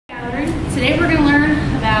Valerie. Today we're going to learn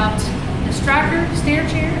about the Stryker stair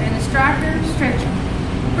chair and the Stryker stretcher.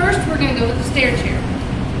 First, we're going to go with the stair chair.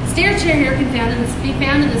 The stair chair here can be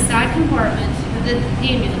found in the side compartment of the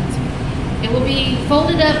ambulance. It will be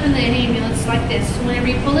folded up in the ambulance like this. So whenever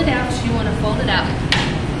you pull it out, you want to fold it out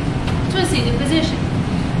to a seated position.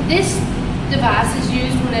 This device is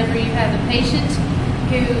used whenever you have a patient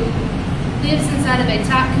who lives inside of a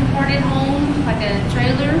tight compartment home, like a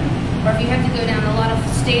trailer, or if you have to go down a lot of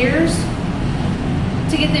stairs.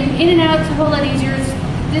 To get them in and out, it's a whole lot easier.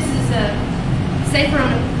 This is safer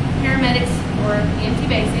on paramedics or EMT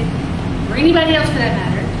basic, or anybody else for that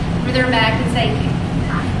matter, for their back and safety.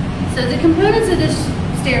 So the components of this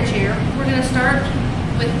stair chair, we're going to start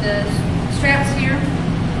with the straps here.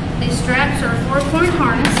 These straps are a 4-point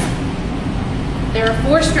harness. There are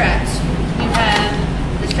 4 straps. You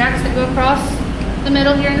have the straps that go across the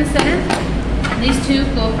middle here in the center. And these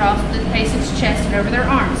 2 go across the patient's chest and over their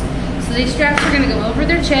arms. So these straps are going to go over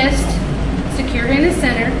their chest, secure in the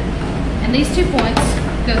center, and these 2 points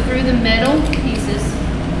go through the metal pieces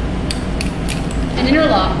and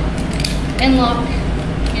interlock and lock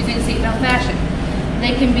using seatbelt fashion.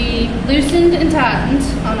 They can be loosened and tightened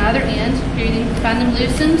on either end. You can find them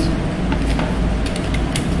loosened,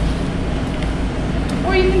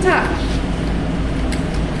 or you can tighten.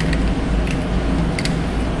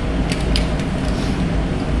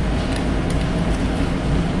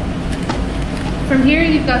 From here,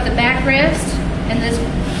 you've got the backrest and this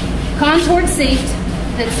contoured seat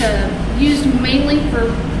that's used mainly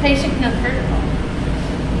for patient comfort.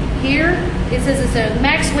 Here, it says it's a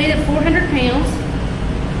max weight of 400 pounds.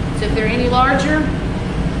 So if they're any larger,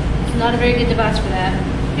 it's not a very good device for that.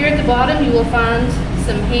 Here at the bottom, you will find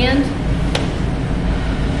some hand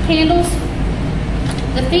handles.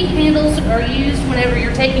 The feet handles are used whenever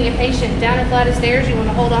you're taking a patient down a flight of stairs. You want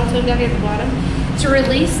to hold on to them down here at the bottom. To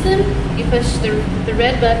release them, you push the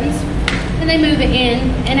red buttons, and they move in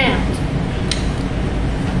and out,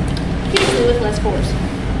 usually with less force.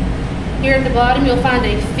 Here at the bottom, you'll find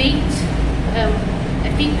a feet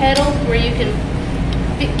pedal where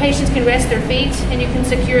patients can rest their feet, and you can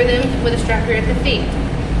secure them with a Stryker at the feet.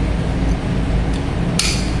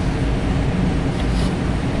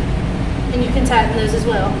 And you can tighten those as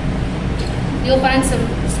well. You'll find some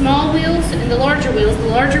small wheels and the larger wheels. The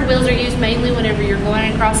larger wheels are used mainly whenever you're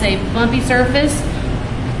going across a bumpy surface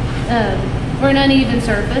or an uneven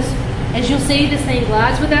surface. As you'll see, this thing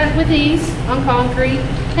glides with ease on concrete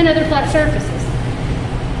and other flat surfaces.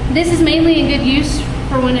 This is mainly in good use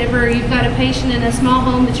for whenever you've got a patient in a small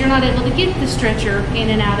home that you're not able to get the stretcher in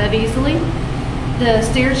and out of easily. The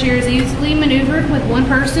stair chair is easily maneuvered with one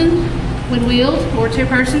person when wheeled, or 2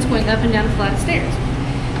 persons going up and down flat stairs.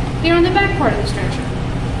 Here on the back part of the stretcher,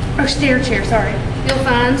 or stair chair, sorry, you'll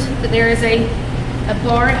find that there is a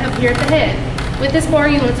bar up here at the head. With this bar,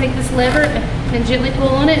 you want to take this lever and gently pull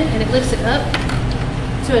on it, and it lifts it up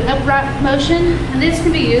to an upright motion. And this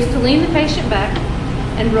can be used to lean the patient back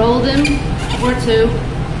and roll them, or to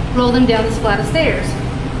roll them down this flight of stairs.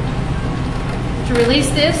 To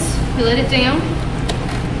release this, you let it down.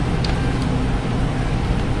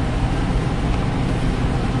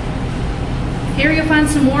 Here you'll find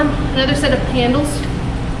another set of handles.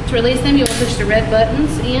 To release them, you'll push the red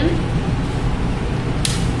buttons in.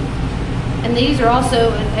 And these are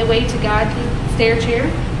also a way to guide the stair chair.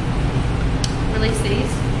 Release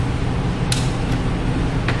these.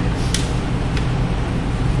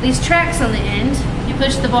 These tracks on the end, you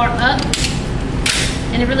push the bar up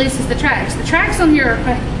and it releases the tracks. The tracks on here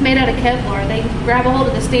are made out of Kevlar. They grab a hold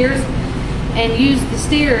of the stairs and use the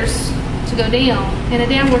stairs to go down in a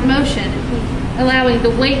downward motion, allowing a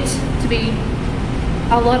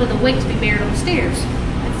lot of the weight to be bared on the stairs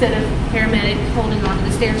instead of paramedic holding onto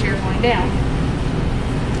the stair chair going down.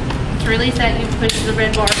 To release that, you push the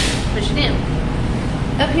red bar, push it in.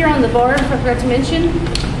 Up here on the bar, I forgot to mention,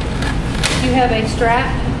 you have a strap,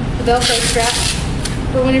 a Velcro strap,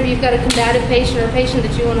 for whenever you've got a combative patient or a patient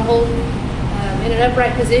that you want to hold in an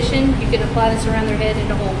upright position, you can apply this around their head in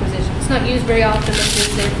a hold position. It's not used very often, but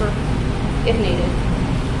it's safer if needed.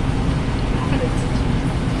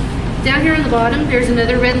 Down here on the bottom, there's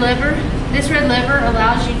another red lever. This red lever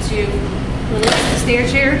allows you to release the stair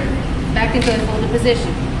chair back into a folded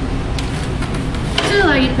position to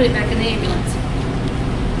allow you to put it back in the ambulance.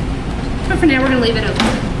 But for now, we're going to leave it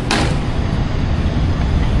open.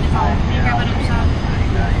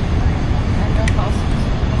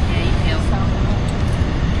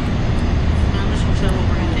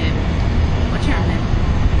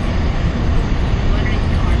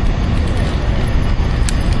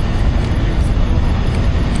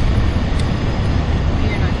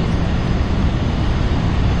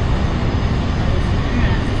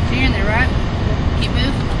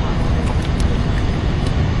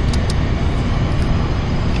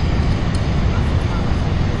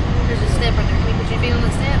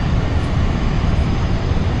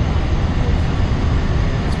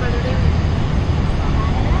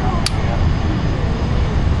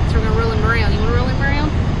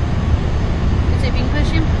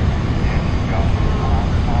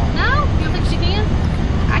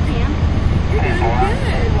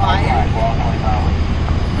 Wyatt.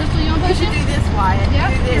 Crystal, you want to You push should it? do this, Wyatt.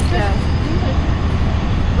 Yeah, Do this.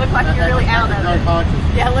 Look like you're really out of it. Unconscious.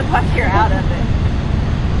 Yeah, look like you're out of it.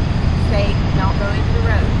 Safe. Don't go into the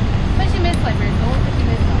road. Push your mid-flight, Crystal. Push your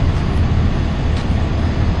mid-flight.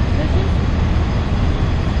 Push it.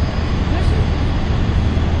 Push it.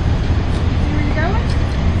 See where you're going?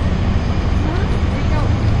 Huh? There you go.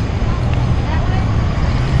 That way?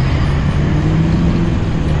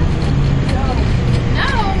 No.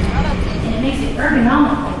 And it makes it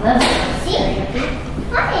ergonomical. Love it. See?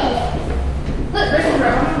 Look, there's a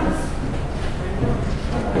row.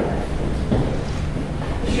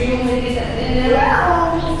 Sure you want me to get that in there?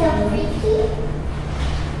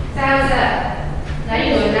 So how's that? Now you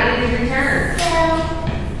go 90 degree turn.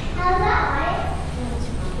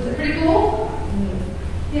 Was it pretty cool?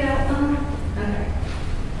 Yeah. Okay.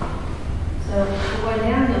 So we're going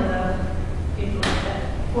downhill though. You like that.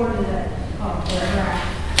 Or do that. Oh, right.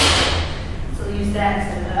 So use that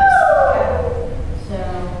instead of those.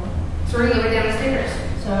 So we're gonna go down the stairs.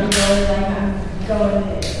 So I'm going like I'm going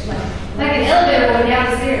Like an elevator going down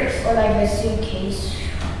the stairs. or like a suitcase.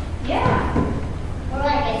 Yeah. Or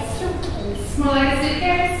like a suitcase. More like a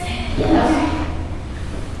suitcase? Yes.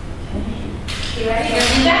 You ready? You're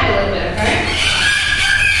gonna do that a little bit, okay?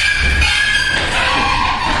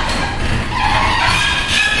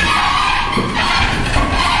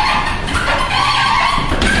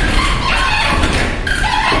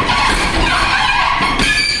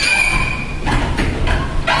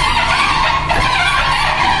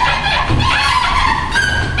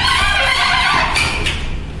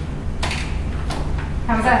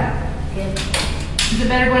 How's that? Good. Is it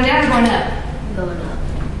better going down or going up? Going up.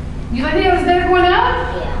 You think it was better going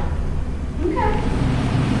up? Yeah. Okay.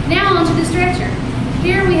 Now onto the stretcher.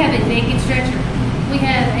 Here we have a naked stretcher. We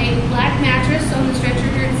have a black mattress on the stretcher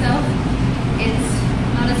here itself. It's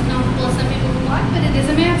not as comfortable as some people would like, but it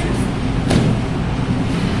is a mattress.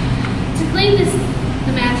 To clean the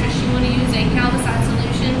mattress, you want to use a calcicide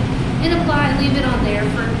solution and leave it on there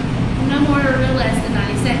for no more or no less than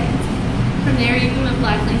 90 seconds. From there, you can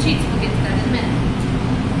apply clean sheets. We'll get to that in a minute.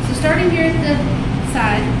 So starting here at the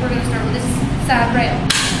side, we're going to start with this side rail.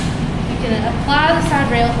 You can apply the side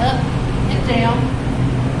rail up and down.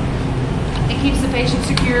 It keeps the patient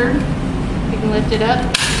secured. You can lift it up.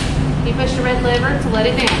 You push the red lever to let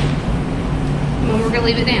it down. And then we're going to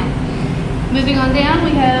leave it down. Moving on down,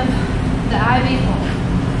 we have the IV pole.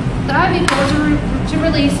 The IV pole to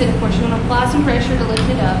release it, of course, you want to apply some pressure to lift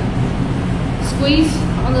it up. Squeeze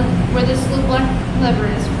on where this little black lever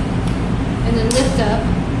is, and then lift up.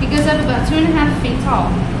 It goes up about 2.5 feet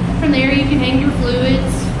tall. From there, you can hang your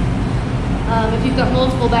fluids. If you've got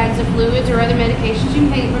multiple bags of fluids or other medications, you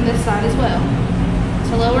can hang it from this side as well.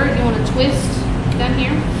 To lower it, you want to twist down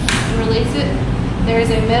here and release it. There is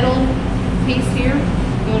a metal piece here.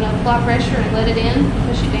 You want to apply pressure and let it in,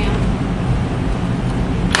 push it down.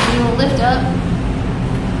 And you want to lift up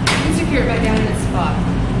and secure it back down in this spot.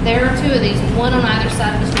 There are 2 of these, one on either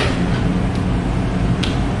side of the stretcher.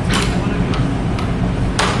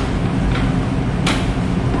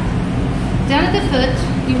 Down at the foot,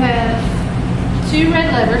 you have 2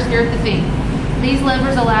 red levers here at the feet. These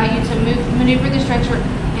levers allow you to maneuver the stretcher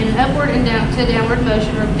in an upward and downward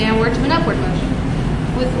motion, or downward to an upward motion.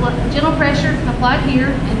 With gentle pressure applied here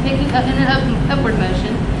and picking up in an upward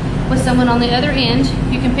motion, with someone on the other end,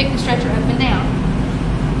 you can pick the stretcher up and down.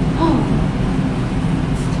 Oh.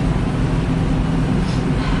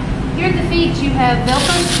 Here at the feet, you have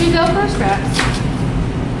 2 Velcro straps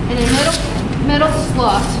and a metal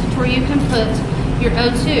slot where you can put your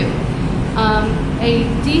O2. A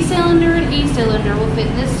D cylinder and E cylinder will fit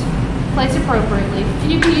in this place appropriately,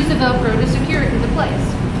 and you can use the Velcro to secure it into place.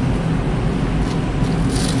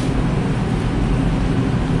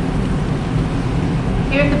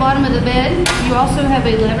 Here at the bottom of the bed, you also have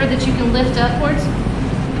a lever that you can lift upwards.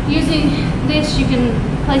 Using this, you can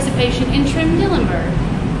place a patient in trim Dillenberg.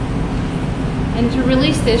 And to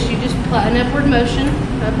release this, you just apply an upward motion,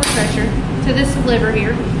 upward pressure, to this lever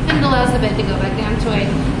here, and it allows the bed to go back down to a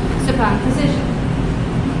supine position.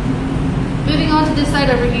 Moving on to this side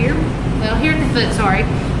over here, well, here at the foot, sorry,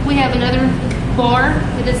 we have another bar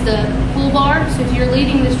that is the pull bar. So if you're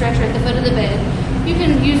leading the stretcher at the foot of the bed, you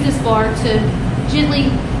can use this bar to gently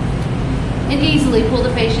and easily pull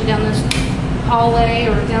the patient down this hallway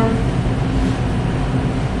or down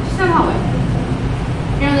the hallway.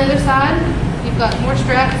 Here on the other side, you've got more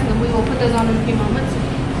straps, and then we will put those on in a few moments.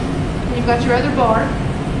 And you've got your other bar.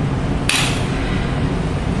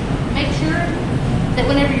 Make sure that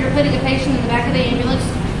whenever you're putting a patient in the back of the ambulance,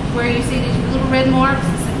 where you see these little red marks,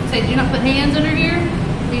 say do not put hands under here,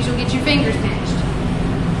 these will get your fingers pinched.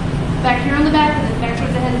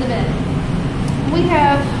 we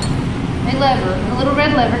have a lever, a little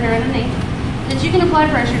red lever here underneath, that you can apply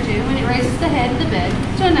pressure to, and it raises the head of the bed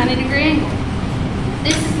to a 90-degree angle.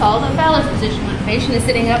 This is called a Fowler's position, when a patient is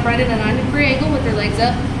sitting upright at a 90-degree angle with their legs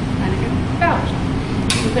up, 90-degree Fowler's.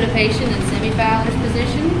 You can put a patient in semi-Fowler's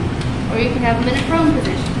position, or you can have them in a prone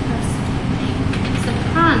position. That's a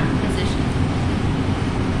supine position.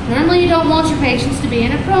 Normally you don't want your patients to be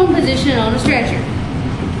in a prone position on a stretcher.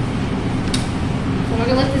 So we're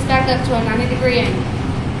going to lift this back up to a 90-degree angle.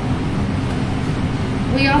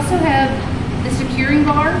 We also have the securing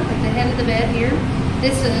bar at the head of the bed here.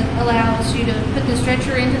 This allows you to put the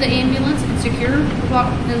stretcher into the ambulance and secure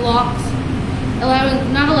the locks,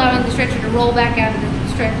 not allowing the stretcher to roll back out of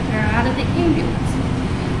the ambulance.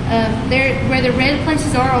 Where the red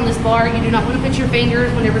places are on this bar, you do not want to put your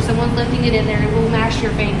fingers. Whenever someone's lifting it in there, it will mash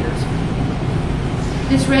your fingers.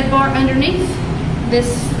 This red bar underneath,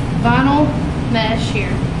 this vinyl mesh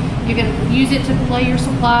here, you can use it to lay your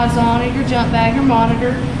supplies on, or your jump bag, or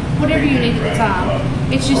monitor, whatever you need at the time.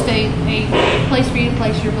 It's just a place for you to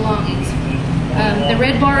place your belongings. The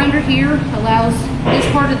red bar under here allows this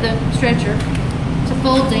part of the stretcher to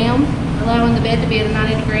fold down, allowing the bed to be at a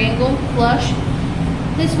 90-degree angle, flush.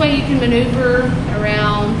 This way you can maneuver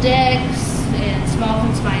around decks and small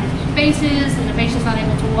confined spaces, and the patient's not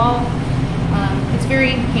able to walk. It's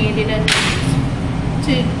very handy to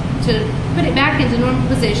put it back into normal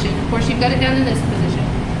position. Of course, you've got it down in this position.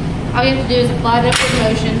 All you have to do is apply the upward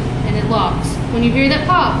motion, and it locks. When you hear that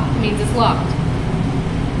pop, it means it's locked.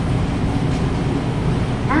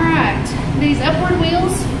 Alright, these upward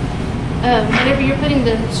wheels, whenever you're putting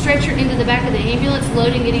the stretcher into the back of the ambulance,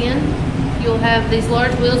 loading it in, you'll have these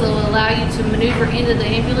large wheels that will allow you to maneuver into the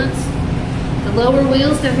ambulance. The lower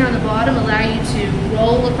wheels down here on the bottom allow you to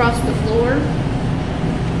roll across the floor.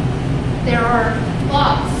 There are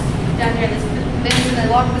locks down here. This bed's in a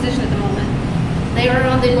locked position at the moment. They are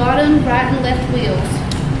on the bottom right and left wheels,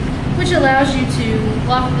 which allows you to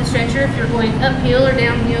lock the stretcher if you're going uphill or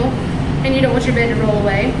downhill and you don't want your bed to roll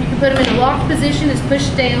away. You can put them in a locked position as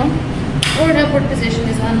pushed down, or an upward position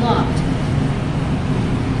as unlocked.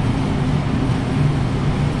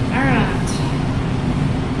 Alright.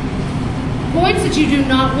 Points that you do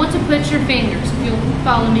not want to put your fingers, if you'll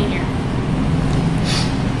follow me here.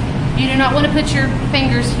 You do not want to put your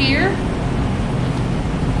fingers here,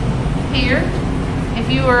 here.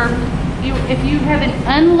 If you have an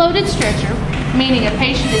unloaded stretcher, meaning a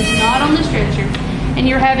patient is not on the stretcher, and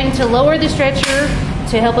you're having to lower the stretcher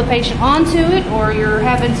to help a patient onto it, or you're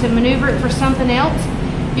having to maneuver it for something else,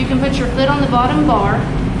 you can put your foot on the bottom bar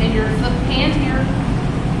and your hand here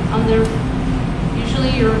on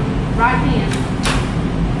usually your right hand.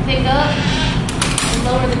 Pick up and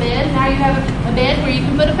lower the bed. Now you have a bed where you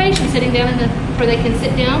can put a patient sitting down where they can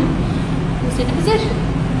sit down and sit in position.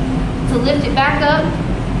 To lift it back up,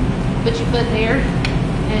 put your foot there,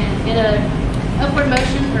 and in a upward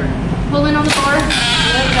motion, or pull in on the bar,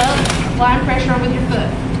 lift up, applying pressure on with your foot.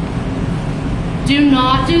 Do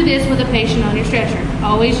not do this with a patient on your stretcher.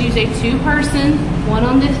 Always use a two-person, one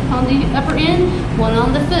on the upper end, one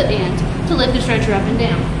on the foot end, to lift the stretcher up and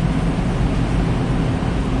down.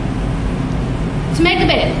 To make a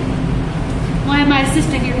bed, we'll have my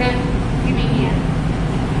assistant here give me a hand.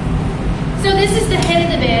 So this is the head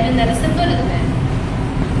of the bed, and that is the foot of the bed.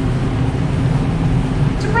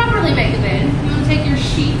 To properly make the bed, you want to take your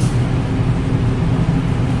sheet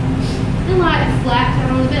and lie it flat down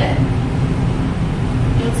on the bed.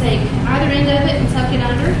 You'll take either end of it and tuck it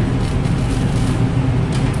under.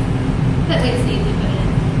 That way it's easy to put in.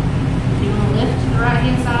 You want to lift to the right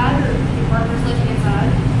hand side, or your partner's left hand side,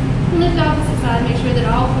 and lift the opposite side. Make sure that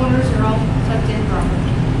all corners are all tucked in properly.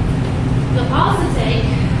 You'll also take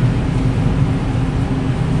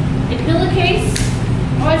a pillowcase.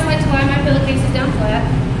 I always like to lie my pillowcases down flat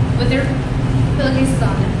with their pillowcases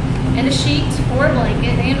on them, and a sheet or a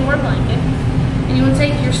blanket, and you want to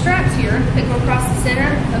take your straps here that go across the center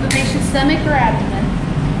of a patient's stomach or abdomen,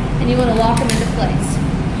 and you want to lock them into place.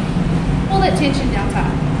 Pull that tension down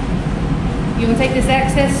tight. You want to take this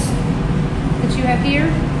access that you have here,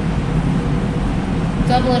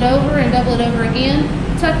 double it over and double it over again,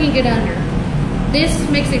 tucking it under. This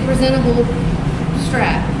makes a presentable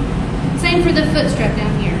strap. Same for the foot strap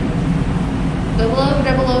down here.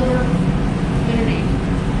 Double over, underneath.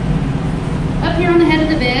 Up here on the head of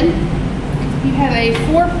the bed, you have a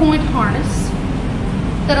 4-point harness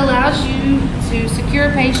that allows you to secure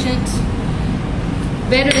a patient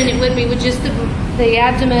better than it would be with just the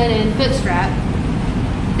abdomen and foot strap.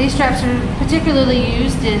 These straps are particularly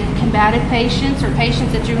used in combative patients, or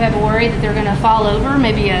patients that you have a worry that they're going to fall over,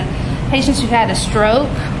 maybe patients who've had a stroke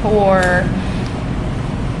or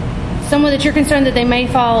someone that you're concerned that they may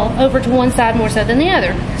fall over to one side more so than the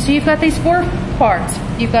other. So you've got these 4 parts.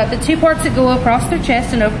 You've got the 2 parts that go across their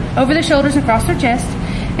chest and over their shoulders and across their chest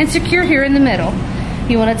and secure here in the middle.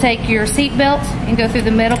 You want to take your seat belt and go through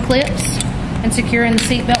the metal clips and secure in the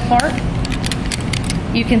seat belt part.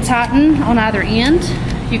 You can tighten on either end.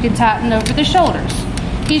 You can tighten over the shoulders.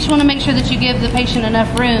 You just want to make sure that you give the patient enough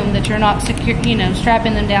room, that you're not secure,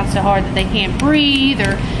 strapping them down so hard that they can't breathe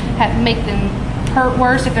or make them hurt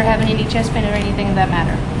worse if they're having any chest pain or anything of that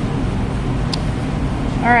matter.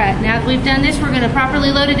 All right, now that we've done this, we're going to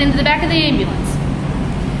properly load it into the back of the ambulance.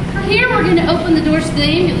 From here, we're going to open the doors to the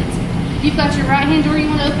ambulance. You've got your right hand door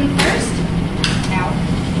you want to open first, out,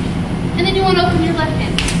 and then you want to open your left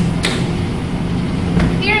hand.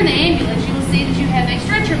 Here in the ambulance, you will see that you have a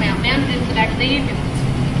stretcher mount mounted into the back of the ambulance.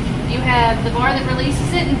 You have the bar that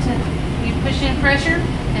releases it, and you push in pressure,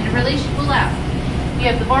 and to release, you pull out. You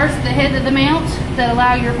have the bars at the head of the mount that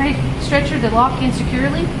allow your stretcher to lock in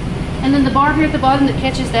securely, and then the bar here at the bottom that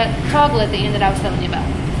catches that toggle at the end that I was telling you about.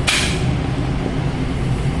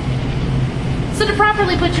 So to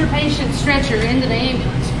properly put your patient's stretcher into the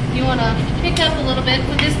ambulance, you want to pick up a little bit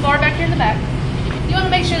with this bar back here in the back. You want to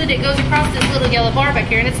make sure that it goes across this little yellow bar back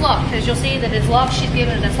here, and it's locked. As you'll see that it's locked, she's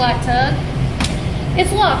giving it a slight tug. It's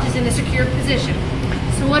locked, it's in a secure position.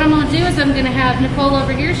 So what I'm going to do is I'm going to have Nicole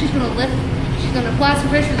over here. She's going to lift, she's going to apply some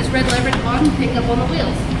pressure with this red lever at the bottom and pick up on the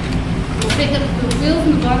wheels. We'll pick up the wheels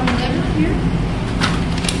and the bottom lever here.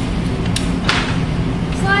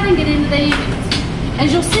 Slide and get into the ambulance.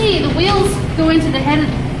 As you'll see, the wheels go into the head,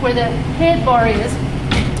 where the head bar is,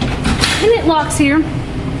 and it locks here,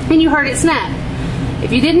 and you heard it snap.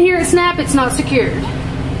 If you didn't hear it snap, it's not secured.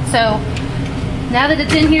 So now that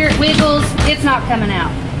it's in here, it wiggles, it's not coming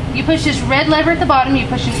out. You push this red lever at the bottom, you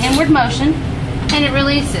push an inward motion, and it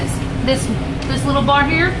releases. This little bar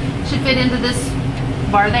here should fit into this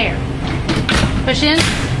bar there. Push in,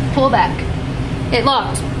 pull back. It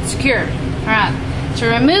locked, secure. All right, to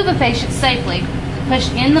remove a patient safely,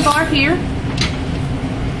 push in the bar here,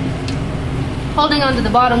 holding onto the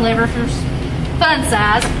bottom lever for fun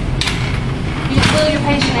size. You just wheel your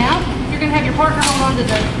patient out. You're going to have your partner hold onto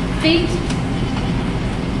the feet.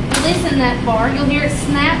 Releasing that bar, you'll hear it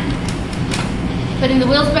snap. Putting the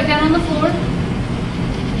wheels back down on the floor.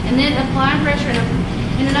 And then applying pressure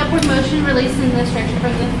in an upward motion, releasing the stretcher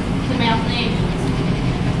from the mount of the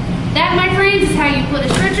ambulance. That, my friends, is how you put a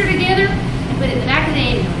stretcher together and put it in the back of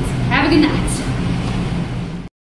the ambulance. Have a good night.